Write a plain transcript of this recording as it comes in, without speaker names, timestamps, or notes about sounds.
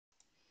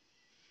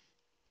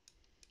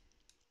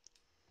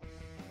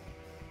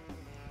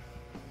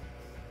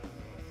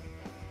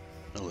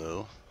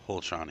Hello,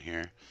 Holtron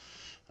here.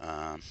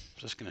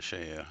 Just going to show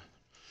you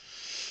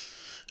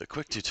a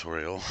quick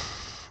tutorial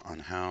on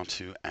how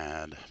to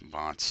add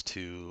bots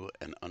to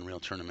an Unreal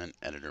Tournament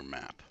editor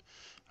map.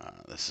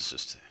 This is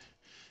just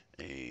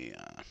a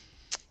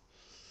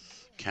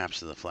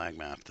capture the flag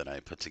map that I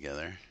put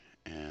together,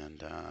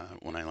 and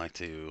when I like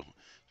to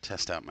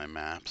test out my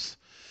maps,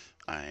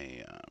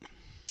 I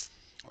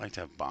like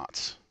to have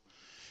bots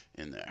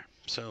in there.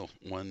 So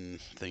one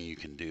thing you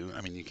can do,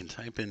 you can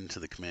type into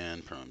the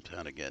command prompt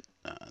how to get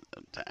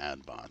to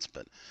add bots,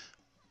 but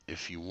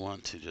if you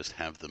want to just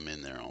have them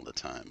in there all the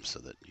time so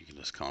that you can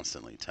just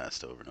constantly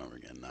test over and over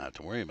again, not have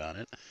to worry about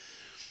it,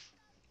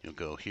 you'll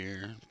go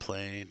here,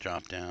 play,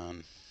 drop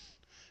down,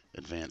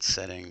 advanced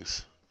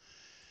settings,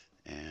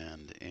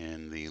 and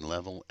in the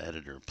level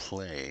editor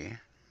play,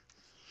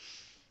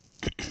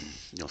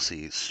 you'll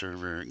see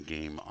server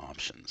game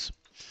options.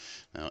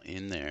 Now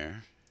in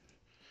there,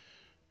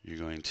 you're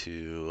going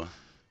to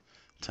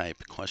type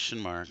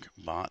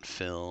 $bot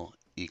fill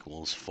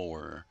equals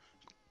 4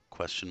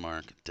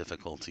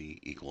 difficulty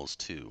equals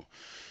 2.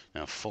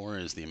 Now 4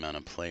 is the amount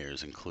of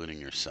players including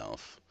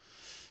yourself,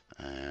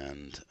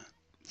 and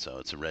so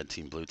it's a red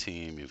team, blue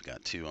team. You've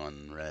got 2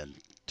 on red,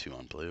 2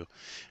 on blue,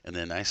 and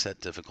then I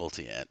set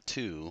difficulty at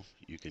 2.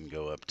 You can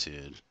go up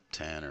to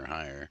 10 or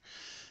higher,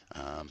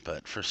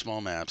 but for small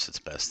maps it's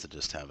best to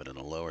just have it in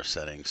a lower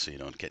setting so you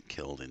don't get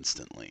killed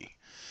instantly.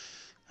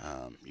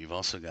 You've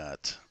also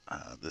got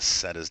this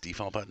set as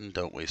default button.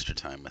 Don't waste your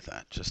time with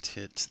that. Just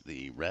hit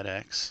the red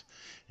X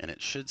and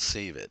it should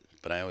save it,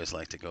 but I always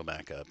like to go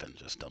back up and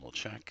just double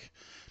check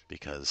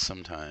because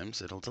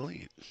sometimes it'll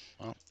delete.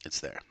 Well, it's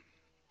there.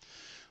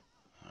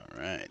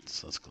 Alright,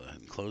 so let's go ahead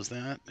and close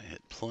that,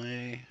 hit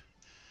play,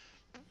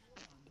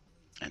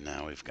 and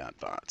now we've got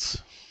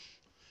bots.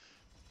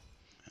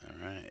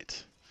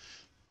 Alright.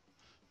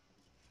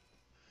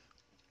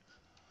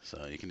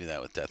 So you can do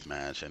that with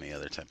deathmatch, any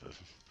other type of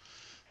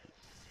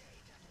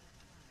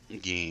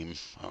game.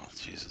 Oh,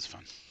 jeez, it's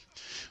fun.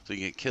 So you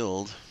get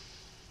killed,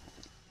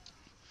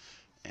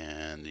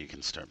 and you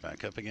can start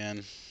back up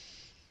again.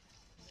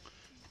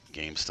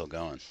 Game's still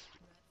going.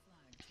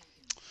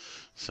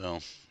 So,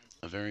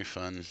 a very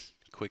fun,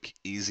 quick,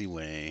 easy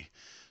way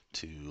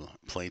to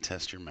play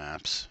test your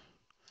maps.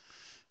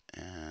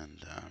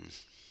 And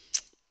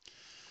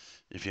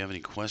if you have any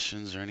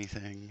questions or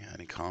anything,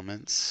 any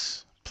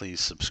comments,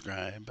 please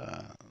subscribe.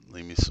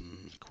 Leave me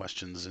some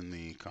questions in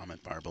the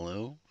comment bar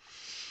below.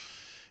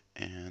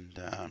 And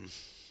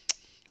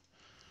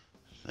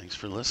thanks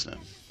for listening.